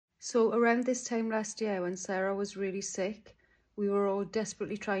So around this time last year, when Sarah was really sick, we were all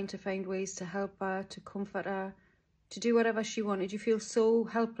desperately trying to find ways to help her, to comfort her, to do whatever she wanted. You feel so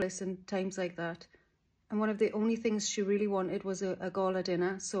helpless in times like that. And one of the only things she really wanted was a gala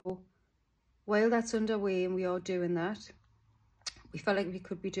dinner. So while that's underway and we are doing that, we felt like we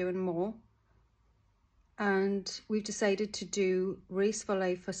could be doing more. And we've decided to do Race for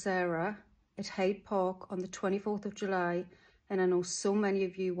Life for Sarah at Hyde Park on the 24th of July. And I know so many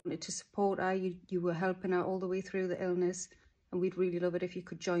of you wanted to support her. You were helping her all the way through the illness. And we'd really love it if you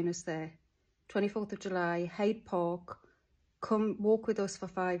could join us there. 24th of July, Hyde Park. Come walk with us for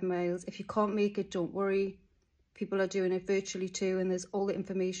 5 miles. If you can't make it, don't worry. People are doing it virtually too. And there's all the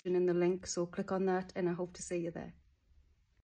information in the link. So click on that and I hope to see you there.